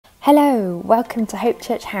Hello, welcome to Hope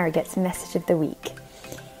Church Harrogate's Message of the Week.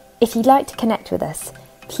 If you'd like to connect with us,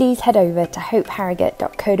 please head over to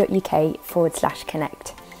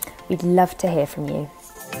hopeharrogate.co.uk/connect. We'd love to hear from you.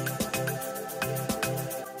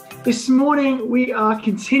 This morning we are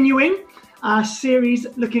continuing our series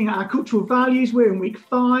looking at our cultural values. We're in week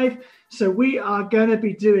 5, so we are going to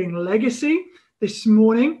be doing legacy this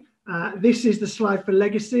morning. This is the slide for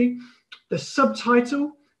legacy. The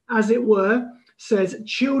subtitle, as it were, says,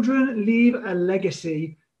 "Children leave a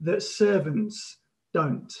legacy that servants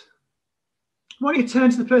don't." Why don't you turn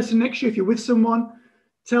to the person next to you, if you're with someone,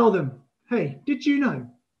 tell them, hey, did you know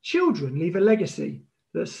children leave a legacy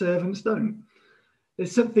that servants don't?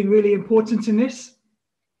 There's something really important in this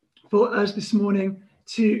for us this morning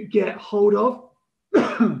to get hold of.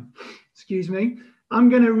 Excuse me. I'm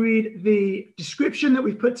going to read the description that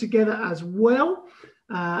we've put together as well.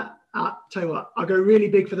 I'll tell you what, I'll go really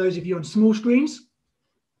big for those of you on small screens.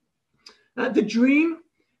 The dream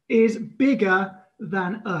is bigger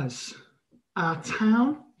than us. Our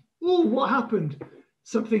town. Oh, what happened?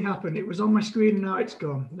 Something happened. It was on my screen and now it's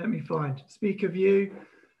gone. Let me find. Speak of you.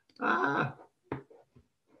 I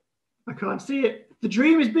can't see it. The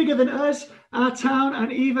dream is bigger than us, our town,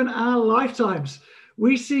 and even our lifetimes.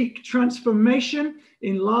 We seek transformation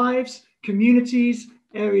in lives, communities,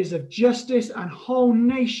 areas of justice, and whole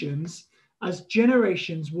nations as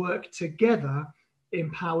generations work together,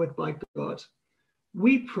 empowered by God.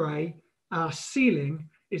 We pray our ceiling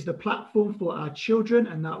is the platform for our children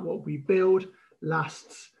and that what we build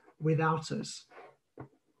lasts without us.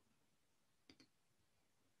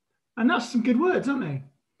 And that's some good words, aren't they?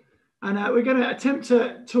 And we're going to attempt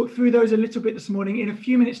to talk through those a little bit this morning. In a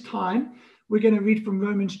few minutes' time, we're going to read from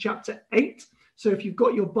Romans chapter 8. So if you've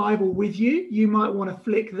got your Bible with you, you might want to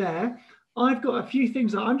flick there. I've got a few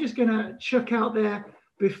things that I'm just going to chuck out there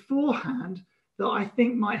beforehand that I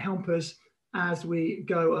think might help us as we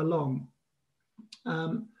go along.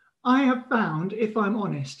 I have found, if I'm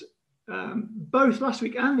honest, both last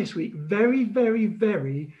week and this week, very, very,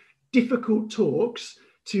 very difficult talks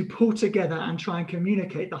to pull together and try and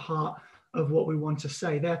communicate the heart of what we want to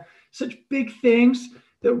say. They're such big things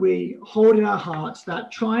that we hold in our hearts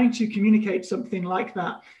that trying to communicate something like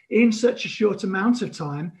that in such a short amount of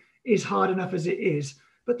time is hard enough as it is.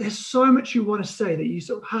 But there's so much you want to say that you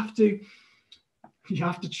sort of have to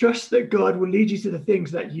trust that God will lead you to the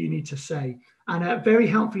things that you need to say. And very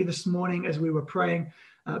helpfully this morning, as we were praying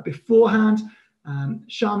beforehand,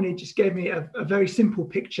 Shamini just gave me a very simple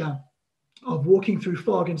picture of walking through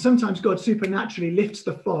fog. And sometimes God supernaturally lifts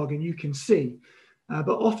the fog and you can see.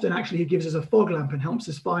 But often actually he gives us a fog lamp and helps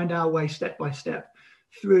us find our way step by step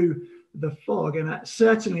through the fog. And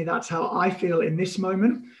certainly that's how I feel in this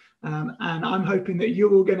moment. And I'm hoping that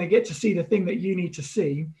you're all going to get to see the thing that you need to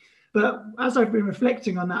see. But as I've been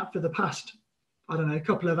reflecting on that for the past, a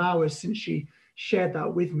couple of hours since she shared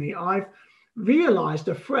that with me, I've realized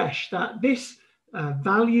afresh that this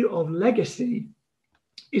value of legacy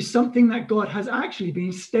is something that God has actually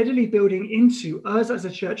been steadily building into us as a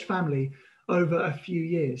church family over a few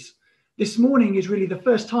years. This morning is really the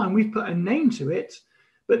first time we've put a name to it,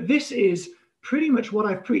 but this is pretty much what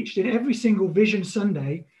I've preached in every single Vision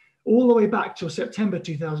Sunday all the way back till September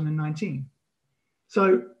 2019.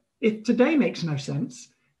 So if today makes no sense,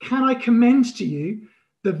 can I commend to you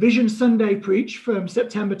the Vision Sunday preach from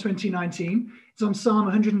September 2019? It's on Psalm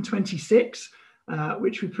 126,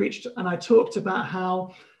 which we preached, and I talked about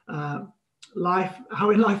how in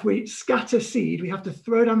life we scatter seed. We have to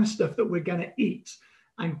throw down the stuff that we're going to eat,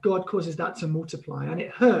 and God causes that to multiply. And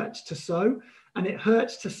it hurts to sow and it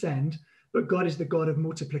hurts to send, but God is the God of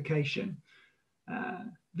multiplication.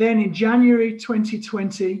 Then in January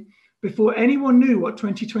 2020, before anyone knew what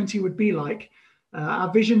 2020 would be like,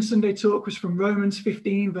 our Vision Sunday talk was from Romans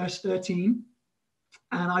 15 verse 13,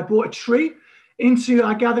 and I brought a tree into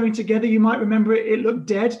our gathering together. You might remember it looked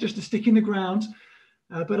dead, just a stick in the ground.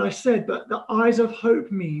 But I said, but the eyes of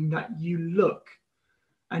hope mean that you look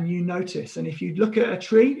and you notice. And if you look at a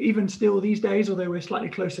tree, even still these days, although we're slightly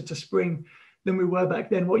closer to spring than we were back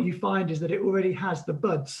then, what you find is that it already has the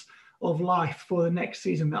buds of life for the next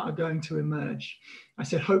season that are going to emerge. I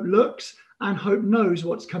said, hope looks and hope knows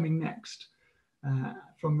what's coming next,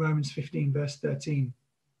 from Romans 15, verse 13.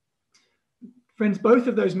 Friends, both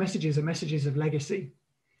of those messages are messages of legacy.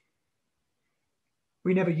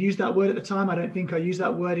 We never used that word at the time. I don't think I used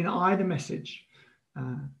that word in either message,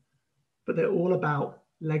 but they're all about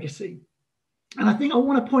legacy. And I think I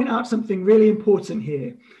want to point out something really important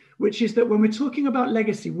here, which is that when we're talking about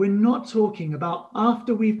legacy, we're not talking about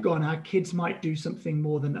after we've gone, our kids might do something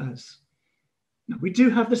more than us. Now, we do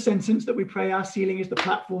have the sentence that we pray our ceiling is the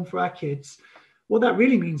platform for our kids. What that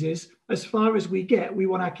really means is, as far as we get, we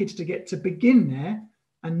want our kids to get to begin there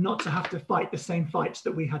and not to have to fight the same fights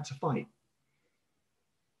that we had to fight.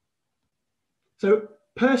 So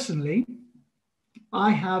personally, I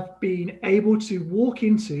have been able to walk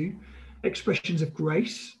into expressions of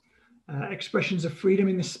grace, expressions of freedom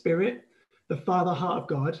in the Spirit, the Father heart of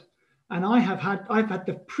God, and I've had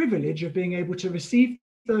the privilege of being able to receive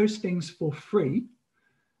those things for free.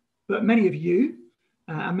 But many of you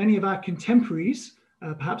and many of our contemporaries,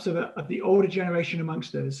 perhaps of the older generation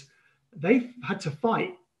amongst us, they've had to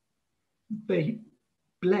fight. They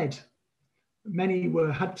bled. Many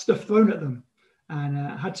had stuff thrown at them and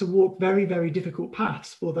had to walk very, very difficult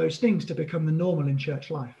paths for those things to become the normal in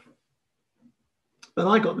church life. But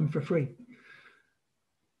I got them for free.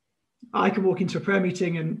 I can walk into a prayer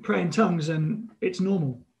meeting and pray in tongues and it's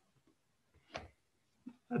normal.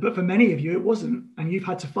 But for many of you, it wasn't. And you've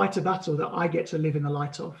had to fight a battle that I get to live in the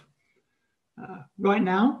light of. Right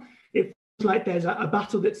now, it feels like there's a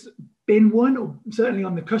battle that's been won, or certainly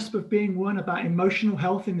on the cusp of being won, about emotional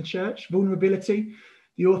health in the church, vulnerability,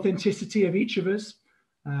 the authenticity of each of us.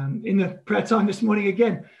 In the prayer time this morning,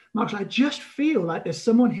 again, Mark's like, I just feel like there's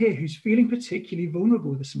someone here who's feeling particularly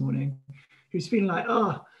vulnerable this morning, who's feeling like,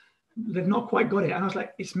 they've not quite got it. And I was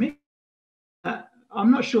like, it's me.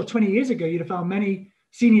 I'm not sure 20 years ago, you'd have found many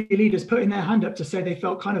senior leaders putting their hand up to say they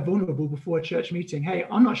felt kind of vulnerable before a church meeting. Hey,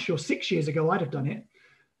 I'm not sure 6 years ago I'd have done it.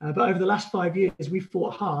 But over the last 5 years, we've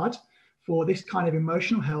fought hard for this kind of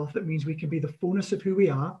emotional health that means we can be the fullness of who we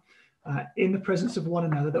are in the presence of one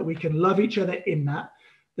another, that we can love each other in that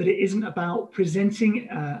it isn't about presenting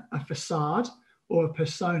a facade or a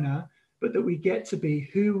persona, but that we get to be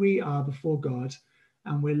who we are before God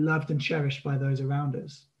and we're loved and cherished by those around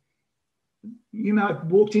us. You might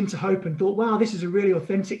have walked into Hope and thought, wow, this is a really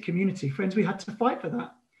authentic community. Friends, we had to fight for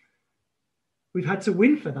that. We've had to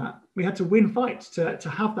win for that. We had to win fights to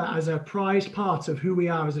have that as a prized part of who we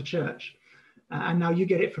are as a church. And now you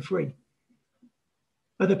get it for free.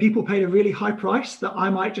 Other people paid a really high price that I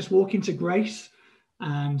might just walk into grace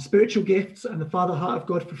and spiritual gifts and the Father heart of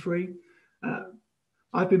God for free.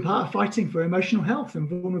 I've been part of fighting for emotional health and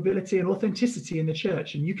vulnerability and authenticity in the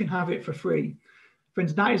church, and you can have it for free.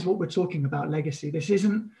 Friends, that is what we're talking about, legacy. This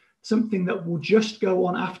isn't something that will just go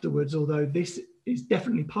on afterwards, although this is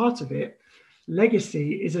definitely part of it.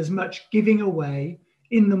 Legacy is as much giving away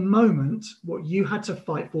in the moment what you had to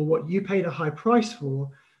fight for, what you paid a high price for,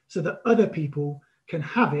 so that other people can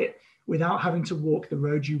have it without having to walk the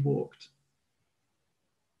road you walked.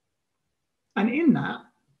 And in that,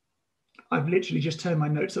 I've literally just turned my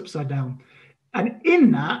notes upside down. And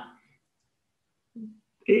in that,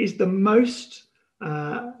 it is the most,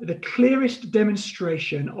 the clearest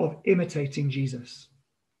demonstration of imitating Jesus.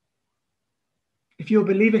 If you're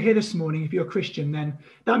a believer here this morning, if you're a Christian, then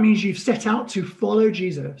that means you've set out to follow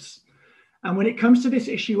Jesus. And when it comes to this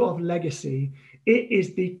issue of legacy, it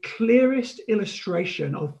is the clearest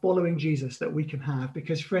illustration of following Jesus that we can have,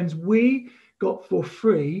 because friends, we got for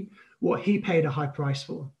free what he paid a high price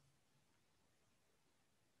for.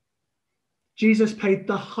 Jesus paid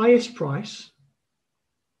the highest price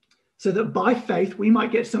so that by faith we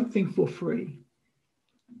might get something for free.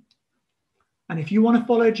 And if you want to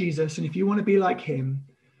follow Jesus and if you want to be like him,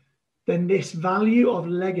 then this value of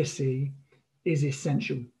legacy is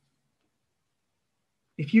essential.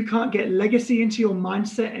 If you can't get legacy into your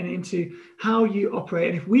mindset and into how you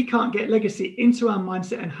operate, and if we can't get legacy into our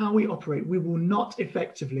mindset and how we operate, we will not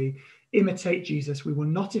effectively imitate Jesus. We will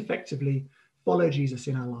not effectively follow Jesus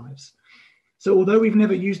in our lives. So although we've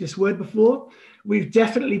never used this word before, we've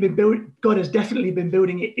definitely been God has definitely been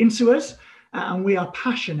building it into us. And we are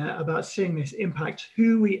passionate about seeing this impact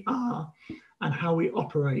who we are and how we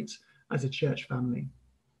operate as a church family.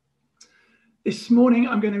 This morning,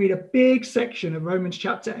 I'm going to read a big section of Romans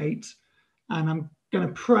chapter 8, and I'm going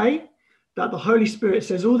to pray that the Holy Spirit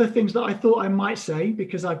says all the things that I thought I might say,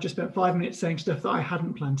 because I've just spent 5 minutes saying stuff that I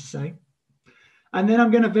hadn't planned to say. And then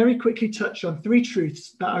I'm going to very quickly touch on 3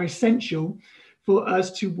 truths that are essential for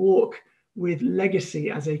us to walk with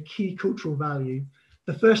legacy as a key cultural value.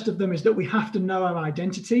 The first of them is that we have to know our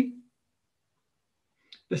identity.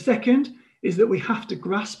 The second is that we have to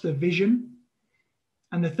grasp the vision.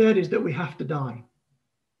 And the third is that we have to die.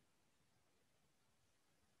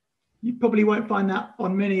 You probably won't find that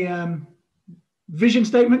on many vision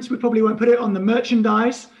statements. We probably won't put it on the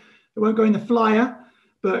merchandise. It won't go in the flyer,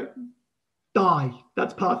 but die.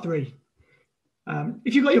 That's part 3.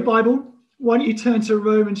 If you've got your Bible, why don't you turn to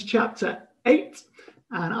Romans chapter 8,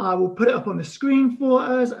 and I will put it up on the screen for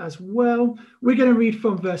us as well. We're going to read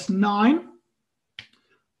from verse 9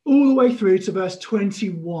 all the way through to verse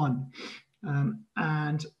 21.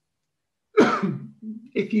 And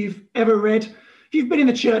If you've been in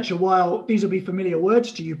the church a while, these will be familiar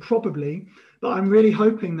words to you probably, but I'm really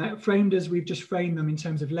hoping that framed as we've just framed them in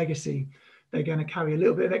terms of legacy, they're going to carry a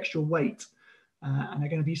little bit of extra weight and they're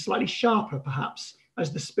going to be slightly sharper perhaps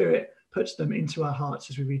as the Spirit puts them into our hearts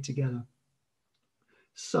as we read together.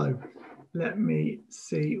 So let me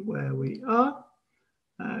see where we are.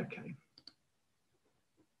 Okay.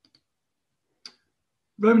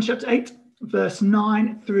 Romans chapter 8, verse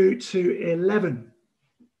 9 through to 11.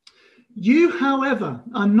 You, however,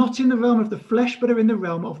 are not in the realm of the flesh, but are in the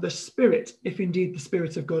realm of the Spirit, if indeed the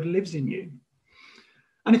Spirit of God lives in you.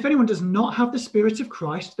 And if anyone does not have the Spirit of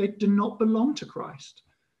Christ, they do not belong to Christ.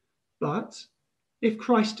 But if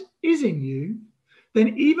Christ is in you,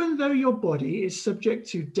 then even though your body is subject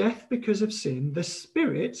to death because of sin, the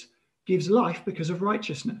Spirit gives life because of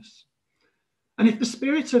righteousness. And if the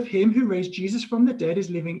Spirit of him who raised Jesus from the dead is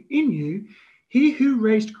living in you, he who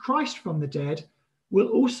raised Christ from the dead will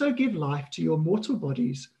also give life to your mortal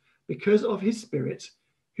bodies because of his Spirit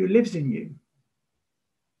who lives in you.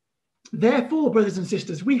 Therefore, brothers and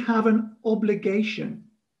sisters, we have an obligation.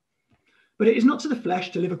 But it is not to the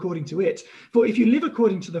flesh to live according to it. For if you live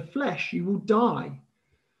according to the flesh, you will die.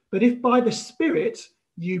 But if by the Spirit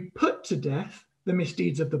you put to death the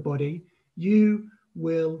misdeeds of the body, you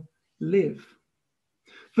will live.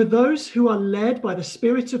 For those who are led by the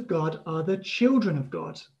Spirit of God are the children of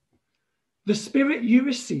God. The Spirit you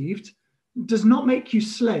received does not make you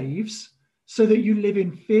slaves so that you live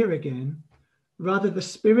in fear again. Rather, the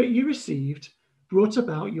Spirit you received brought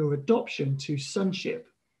about your adoption to sonship.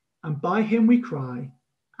 And by him we cry,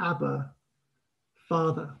 Abba,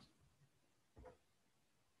 Father.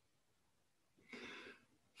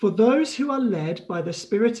 For those who are led by the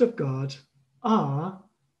Spirit of God are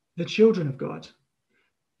the children of God.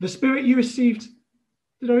 The Spirit you received,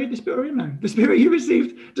 did I read the Spirit already? No. The Spirit you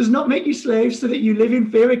received does not make you slaves so that you live in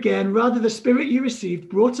fear again. Rather, the Spirit you received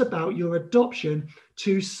brought about your adoption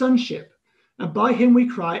to sonship. And by him we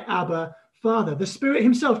cry, Abba, Father. The Spirit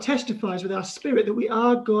himself testifies with our spirit that we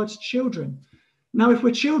are God's children. Now, if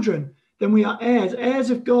we're children, then we are heirs, heirs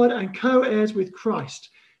of God and co-heirs with Christ,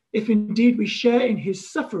 if indeed we share in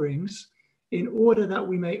his sufferings, in order that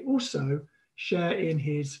we may also share in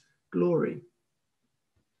his glory.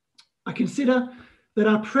 I consider that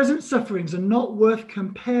our present sufferings are not worth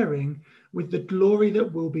comparing with the glory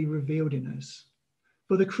that will be revealed in us.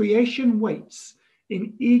 For the creation waits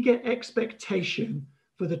in eager expectation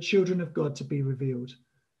for the children of God to be revealed.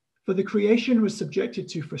 For the creation was subjected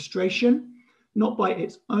to frustration, not by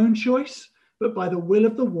its own choice, but by the will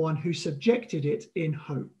of the one who subjected it in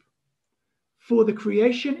hope. For the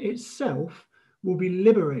creation itself will be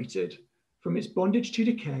liberated from its bondage to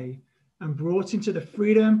decay and brought into the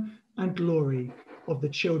freedom and glory of the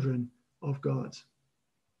children of God.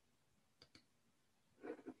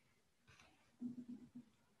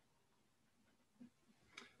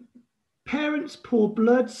 Parents pour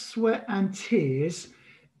blood, sweat, and tears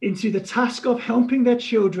into the task of helping their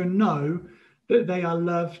children know that they are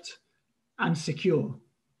loved and secure.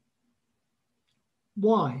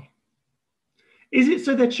 Why? Is it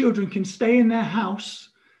so their children can stay in their house,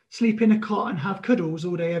 sleep in a cot, and have cuddles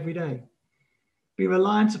all day, every day? Be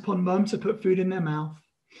reliant upon mum to put food in their mouth?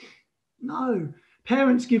 No.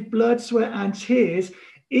 Parents give blood, sweat, and tears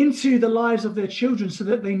into the lives of their children so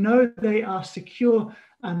that they know they are secure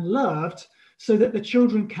and loved, so that the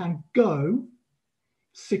children can go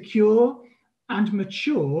secure and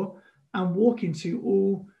mature and walk into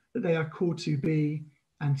all that they are called to be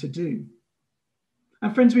and to do.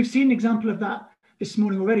 And friends, we've seen an example of that this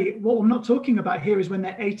morning already. What I'm not talking about here is when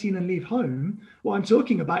they're 18 and leave home. What I'm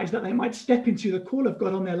talking about is that they might step into the call of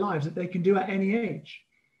God on their lives that they can do at any age.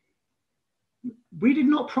 We did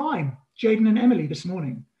not prime Jaden and Emily this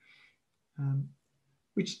morning.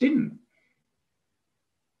 We just didn't.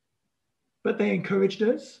 But they encouraged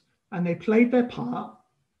us and they played their part,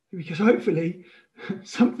 because hopefully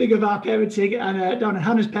something of our parenting and Dan and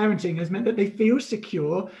Hannah's parenting has meant that they feel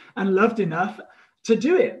secure and loved enough to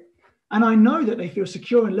do it. And I know that they feel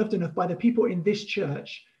secure and loved enough by the people in this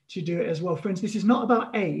church to do it as well. Friends, this is not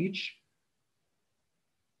about age.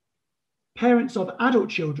 Parents of adult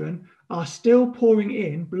children are still pouring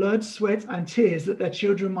in blood, sweat, and tears that their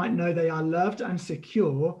children might know they are loved and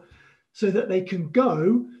secure, so that they can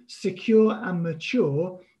go secure and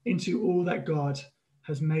mature into all that God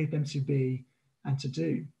has made them to be and to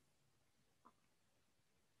do.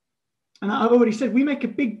 And I've already said, we make a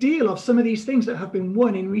big deal of some of these things that have been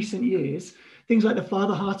won in recent years, things like the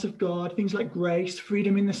Father heart of God, things like grace,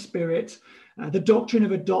 freedom in the Spirit, the doctrine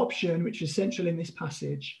of adoption, which is central in this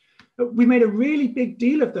passage. We made a really big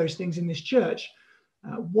deal of those things in this church.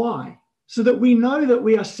 Why? so that we know that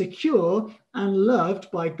we are secure and loved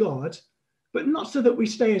by God, but not so that we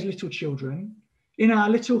stay as little children in our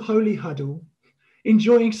little holy huddle,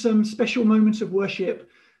 enjoying some special moments of worship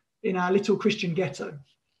in our little Christian ghetto.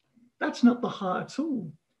 That's not the heart at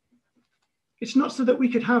all. It's not so that we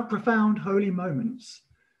could have profound holy moments.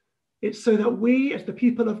 It's so that we, as the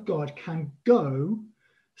people of God, can go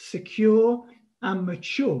secure and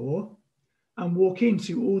mature and walk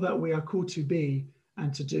into all that we are called to be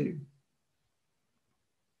and to do.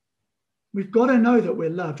 We've got to know that we're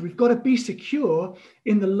loved. We've got to be secure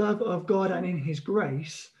in the love of God and in his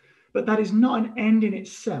grace, but that is not an end in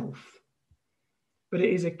itself, but it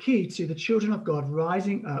is a key to the children of God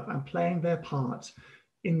rising up and playing their part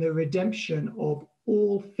in the redemption of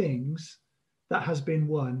all things that has been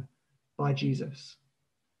won by Jesus.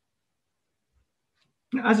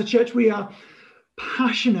 As a church, we are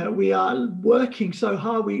passionate. We are working so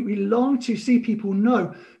hard. We long to see people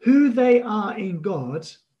know who they are in God.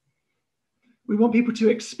 We want people to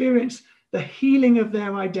experience the healing of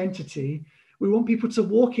their identity. We want people to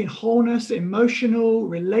walk in wholeness, emotional,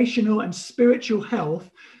 relational, and spiritual health,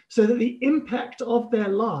 so that the impact of their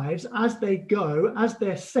lives as they go, as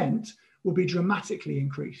they're sent, will be dramatically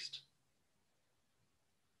increased.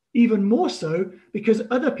 Even more so because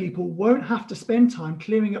other people won't have to spend time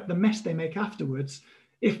clearing up the mess they make afterwards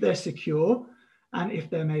if they're secure and if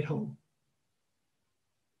they're made whole.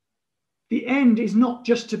 The end is not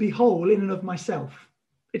just to be whole in and of myself.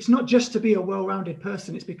 It's not just to be a well-rounded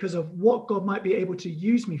person. It's because of what God might be able to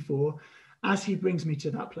use me for as he brings me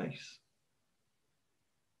to that place.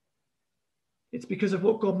 It's because of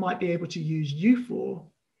what God might be able to use you for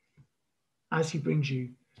as he brings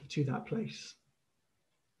you to that place.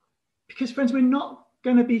 Because, friends, we're not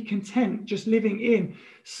going to be content just living in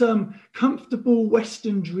some comfortable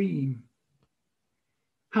Western dream,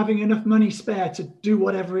 having enough money spare to do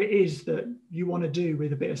whatever it is that you want to do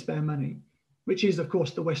with a bit of spare money, which is, of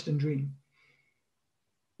course, the Western dream.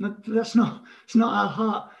 It's not our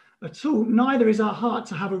heart at all. Neither is our heart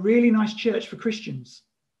to have a really nice church for Christians.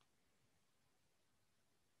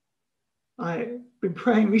 I've been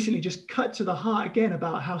praying recently, just cut to the heart again,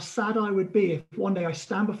 about how sad I would be if one day I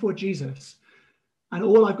stand before Jesus and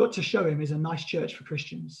all I've got to show him is a nice church for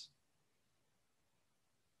Christians.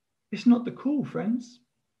 It's not the call, friends.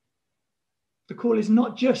 The call is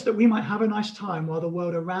not just that we might have a nice time while the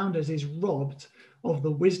world around us is robbed of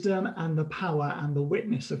the wisdom and the power and the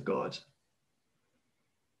witness of God.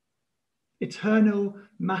 Eternal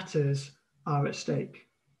matters are at stake.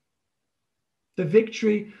 The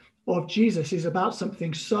victory of Jesus is about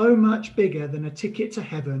something so much bigger than a ticket to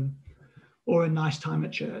heaven or a nice time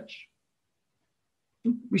at church.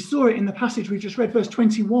 We saw it in the passage we've just read, verse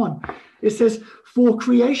 21. It says, "For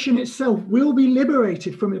creation itself will be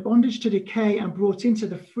liberated from its bondage to decay and brought into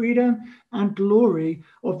the freedom and glory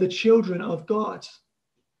of the children of God."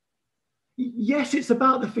 Yes, it's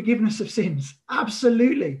about the forgiveness of sins.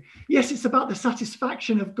 Absolutely. Yes, it's about the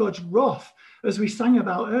satisfaction of God's wrath, as we sang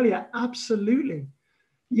about earlier. Absolutely.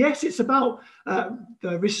 Yes, it's about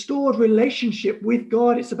the restored relationship with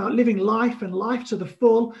God. It's about living life and life to the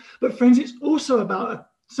full. But friends, it's also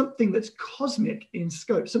about something that's cosmic in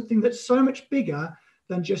scope, something that's so much bigger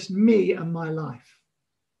than just me and my life.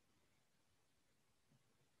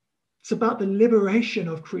 It's about the liberation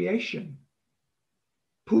of creation.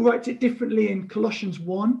 Paul writes it differently in Colossians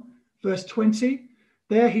 1, verse 20.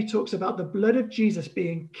 There he talks about the blood of Jesus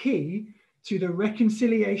being key to the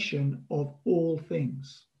reconciliation of all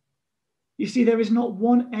things. You see, there is not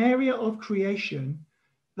one area of creation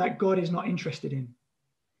that God is not interested in.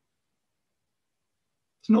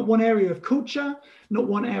 It's not one area of culture, not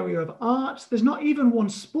one area of art. There's not even one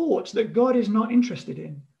sport that God is not interested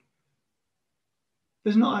in.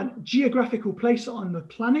 There's not a geographical place on the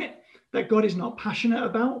planet that God is not passionate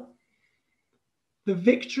about. The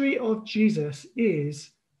victory of Jesus is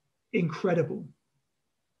incredible.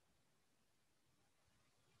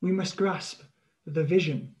 We must grasp the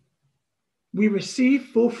vision. We receive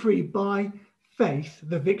for free by faith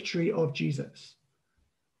the victory of Jesus,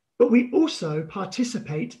 but we also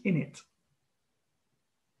participate in it.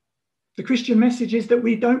 The Christian message is that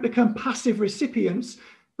we don't become passive recipients,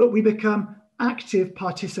 but we become active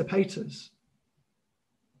participators.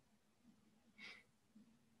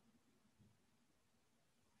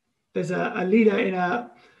 There's a leader in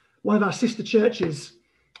one of our sister churches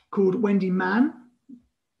called Wendy Mann.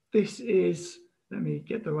 This is, let me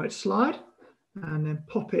get the right slide and then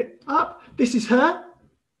pop it up. This is her.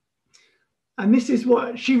 And this is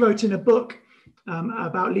what she wrote in a book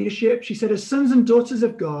about leadership. She said, as sons and daughters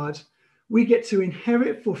of God, we get to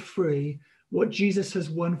inherit for free what Jesus has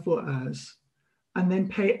won for us. and then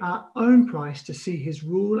pay our own price to see his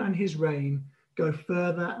rule and his reign go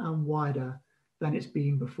further and wider than it's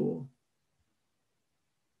been before.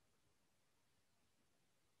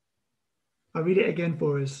 I'll read it again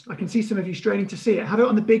for us. I can see some of you straining to see it. Have it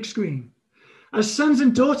on the big screen. As sons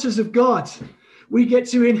and daughters of God, we get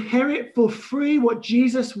to inherit for free what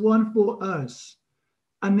Jesus won for us,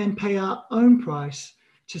 and then pay our own price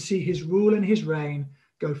to see his rule and his reign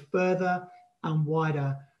go further and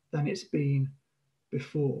wider than it's been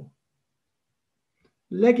before.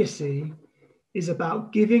 Legacy is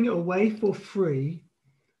about giving away for free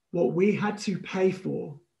what we had to pay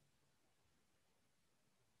for.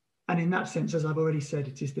 And in that sense, as I've already said,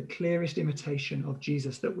 it is the clearest imitation of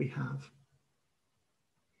Jesus that we have.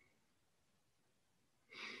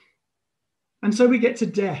 And so we get to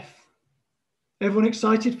death. Everyone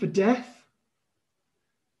excited for death?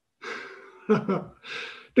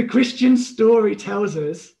 The Christian story tells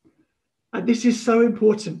us, and this is so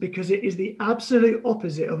important because it is the absolute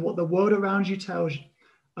opposite of what the world around you tells you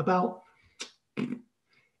about.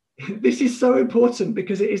 This is so important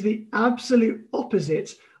because it is the absolute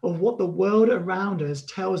opposite of what the world around us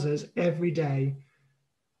tells us every day.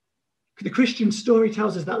 The Christian story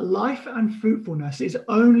tells us that life and fruitfulness is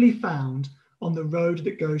only found on the road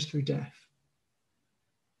that goes through death.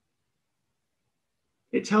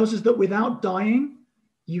 It tells us that without dying,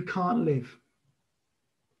 you can't live.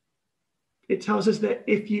 It tells us that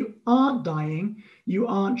if you aren't dying, you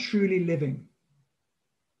aren't truly living.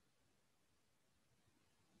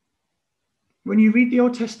 When you read the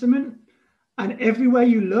Old Testament, and everywhere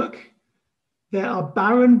you look, there are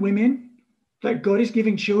barren women that God is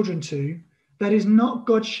giving children to. That is not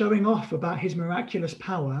God showing off about his miraculous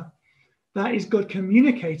power. That is God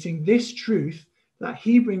communicating this truth that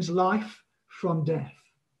he brings life from death.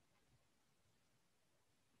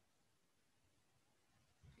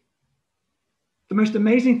 The most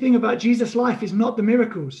amazing thing about Jesus' life is not the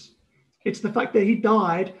miracles. It's the fact that he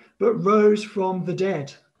died but rose from the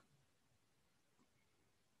dead.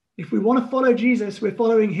 If we want to follow Jesus, we're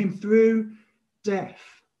following him through death.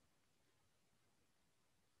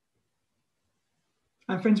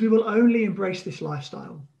 And friends, we will only embrace this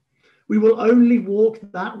lifestyle. We will only walk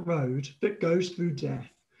that road that goes through death.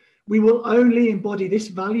 We will only embody this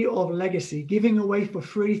value of legacy, giving away for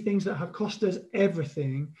free things that have cost us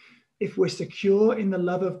everything, if we're secure in the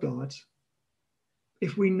love of God,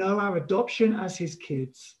 if we know our adoption as his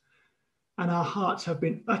kids, and our hearts have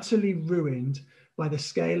been utterly ruined by the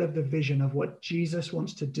scale of the vision of what Jesus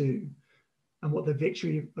wants to do and what the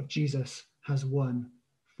victory of Jesus has won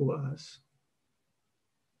for us.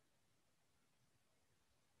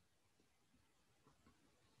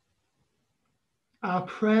 Our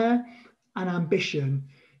prayer and ambition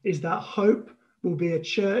is that Hope will be a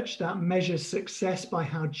church that measures success by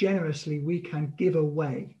how generously we can give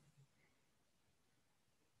away.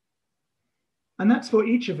 And that's for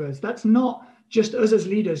each of us. That's not just us as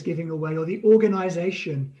leaders giving away or the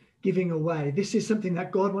organization giving away. This is something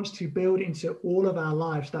that God wants to build into all of our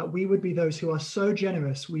lives, that we would be those who are so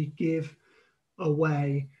generous we give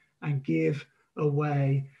away and give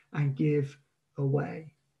away and give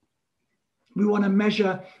away. We want to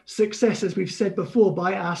measure success, as we've said before,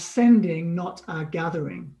 by our sending, not our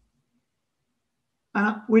gathering.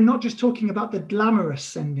 And we're not just talking about the glamorous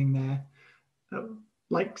sending there,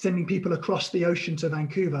 like sending people across the ocean to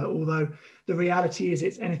Vancouver, although the reality is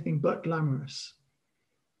it's anything but glamorous.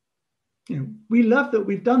 You know, we love that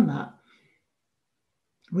we've done that.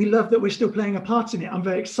 We love that we're still playing a part in it. I'm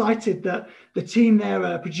very excited that the team there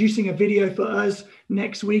are producing a video for us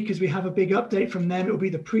next week as we have a big update from them. It will be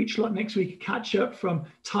the Preach Lot next week, a catch up from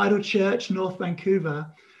Tidal Church, North Vancouver.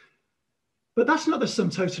 But that's not the sum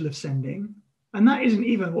total of sending. And that isn't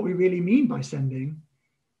even what we really mean by sending.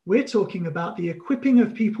 We're talking about the equipping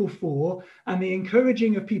of people for and the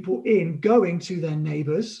encouraging of people in going to their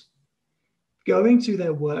neighbors, going to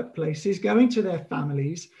their workplaces, going to their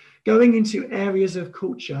families, going into areas of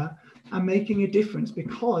culture and making a difference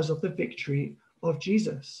because of the victory of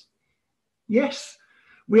Jesus. Yes,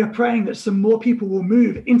 we are praying that some more people will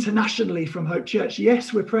move internationally from Hope Church.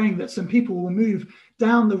 Yes, we're praying that some people will move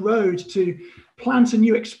down the road to plant a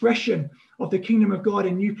new expression of the kingdom of God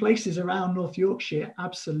in new places around North Yorkshire.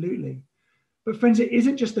 Absolutely. But friends, it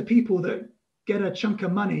isn't just the people that get a chunk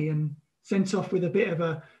of money and sent off with a bit of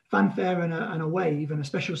a fanfare and a wave and a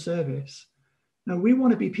special service. No, we want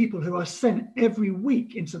to be people who are sent every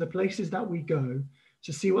week into the places that we go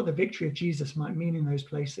to see what the victory of Jesus might mean in those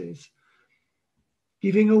places,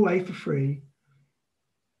 giving away for free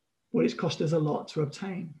what it's cost us a lot to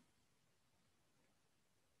obtain.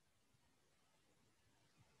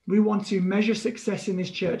 We want to measure success in this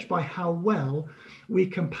church by how well we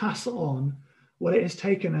can pass on what it has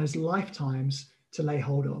taken us lifetimes to lay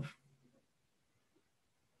hold of.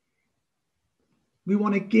 We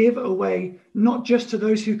want to give away not just to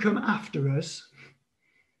those who come after us,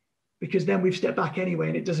 because then we've stepped back anyway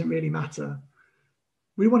and it doesn't really matter.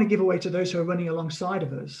 We want to give away to those who are running alongside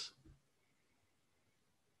of us.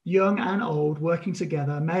 Young and old working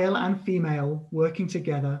together, male and female working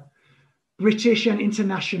together, British and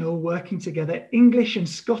international working together, English and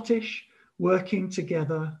Scottish working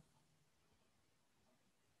together.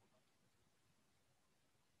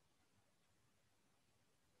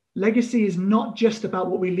 Legacy is not just about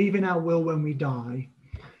what we leave in our will when we die,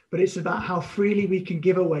 but it's about how freely we can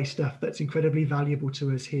give away stuff that's incredibly valuable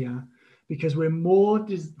to us here, because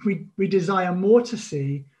we desire more to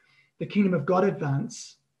see the kingdom of God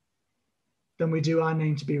advance than we do our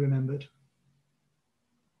name to be remembered.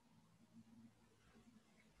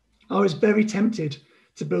 I was very tempted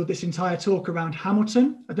to build this entire talk around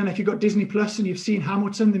Hamilton. I don't know if you've got Disney Plus and you've seen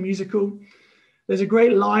Hamilton, the musical. There's a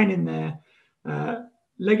great line in there.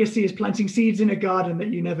 Legacy is planting seeds in a garden that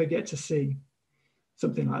you never get to see.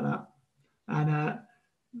 Something like that. And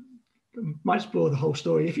might spoil the whole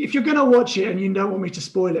story. If you're going to watch it and you don't want me to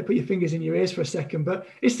spoil it, put your fingers in your ears for a second. But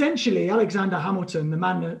essentially, Alexander Hamilton, the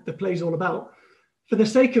man that play's all about, for the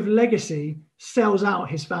sake of legacy, sells out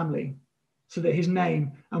his family so that his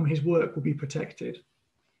name and his work will be protected.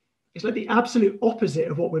 It's like the absolute opposite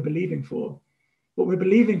of what we're believing for. What we're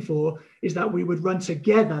believing for is that we would run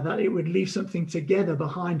together, that it would leave something together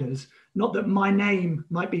behind us, not that my name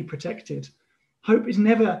might be protected. Hope is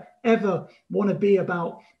never, ever want to be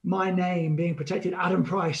about my name being protected, Adam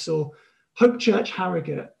Price or Hope Church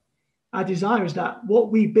Harrogate. Our desire is that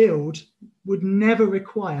what we build would never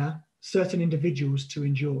require certain individuals to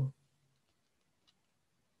endure.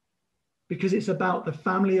 Because it's about the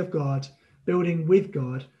family of God, building with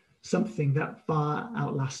God, something that far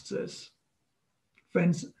outlasts us.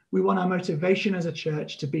 Friends, we want our motivation as a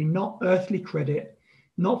church to be not earthly credit,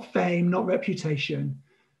 not fame, not reputation,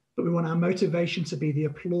 but we want our motivation to be the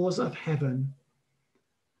applause of heaven,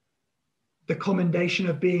 the commendation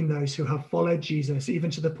of being those who have followed Jesus, even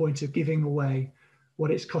to the point of giving away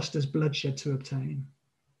what it's cost us bloodshed to obtain.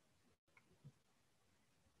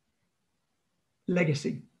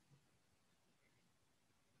 Legacy.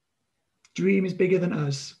 Dream is bigger than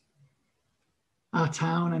us, our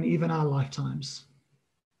town, and even our lifetimes.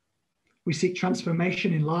 We seek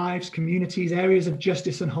transformation in lives, communities, areas of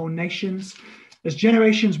justice, and whole nations as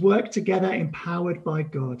generations work together empowered by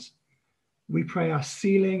God. We pray our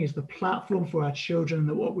ceiling is the platform for our children and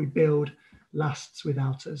that what we build lasts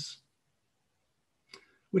without us.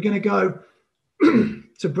 We're going to go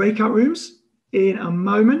to breakout rooms in a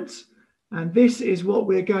moment, and this is what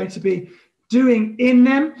we're going to be doing in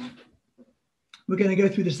them. We're going to go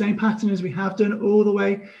through the same pattern as we have done all the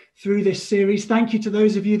way through this series. Thank you to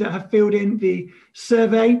those of you that have filled in the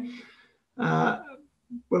survey, where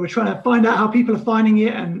we're trying to find out how people are finding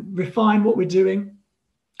it and refine what we're doing.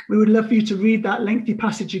 We would love for you to read that lengthy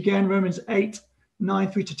passage again, Romans 8,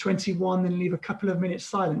 9 through to 21, then leave a couple of minutes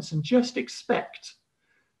silence and just expect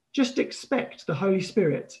the Holy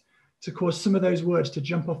Spirit to cause some of those words to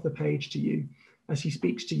jump off the page to you as he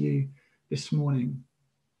speaks to you this morning.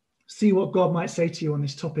 See what God might say to you on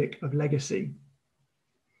this topic of legacy.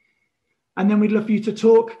 And then we'd love for you to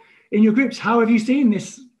talk in your groups. How have you seen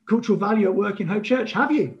this cultural value at work in Hope Church?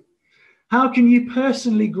 Have you? How can you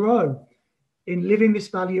personally grow in living this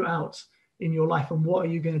value out in your life? And what are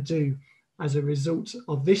you going to do as a result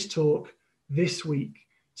of this talk this week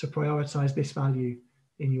to prioritize this value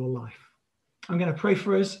in your life? I'm going to pray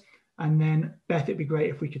for us. And then, Beth, it'd be great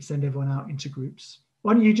if we could send everyone out into groups.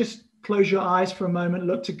 Why don't you just close your eyes for a moment,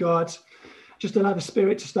 look to God, just allow the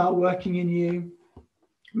Spirit to start working in you.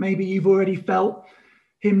 Maybe you've already felt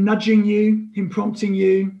him nudging you, him prompting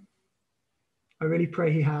you. I really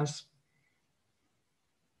pray he has.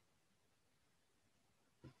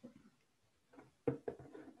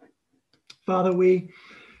 Father, we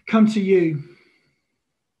come to you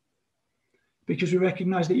because we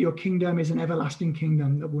recognize that your kingdom is an everlasting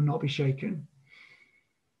kingdom that will not be shaken.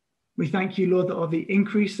 We thank you, Lord, that of the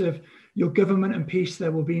increase of your government and peace,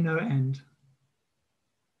 there will be no end.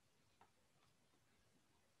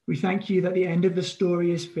 We thank you that the end of the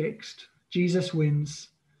story is fixed. Jesus wins.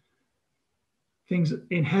 Things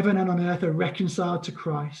in heaven and on earth are reconciled to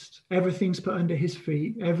Christ. Everything's put under his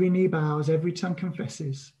feet. Every knee bows, every tongue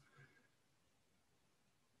confesses.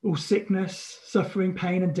 All sickness, suffering,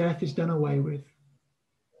 pain, and death is done away with.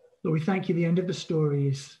 Lord, we thank you the end of the story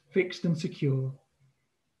is fixed and secure.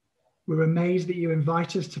 We're amazed that you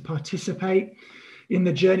invite us to participate in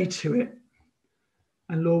the journey to it.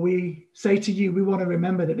 And Lord, we say to you, we want to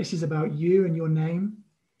remember that this is about you and your name.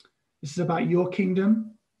 This is about your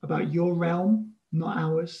kingdom, about your realm, not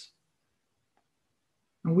ours.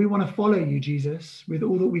 And we want to follow you, Jesus, with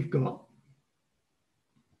all that we've got.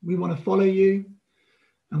 We want to follow you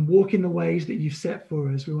and walk in the ways that you've set for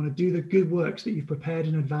us. We want to do the good works that you've prepared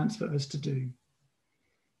in advance for us to do.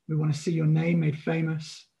 We want to see your name made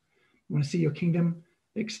famous. We want to see your kingdom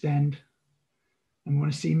extend. And we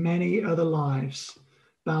want to see many other lives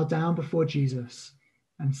bow down before Jesus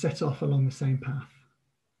and set off along the same path.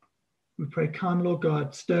 We pray, come, Lord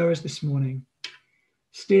God, stir us this morning.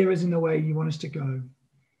 Steer us in the way you want us to go.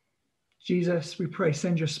 Jesus, we pray,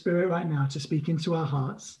 send your spirit right now to speak into our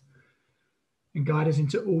hearts and guide us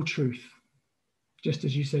into all truth, just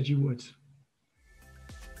as you said you would.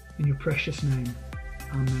 In your precious name,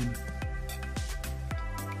 amen.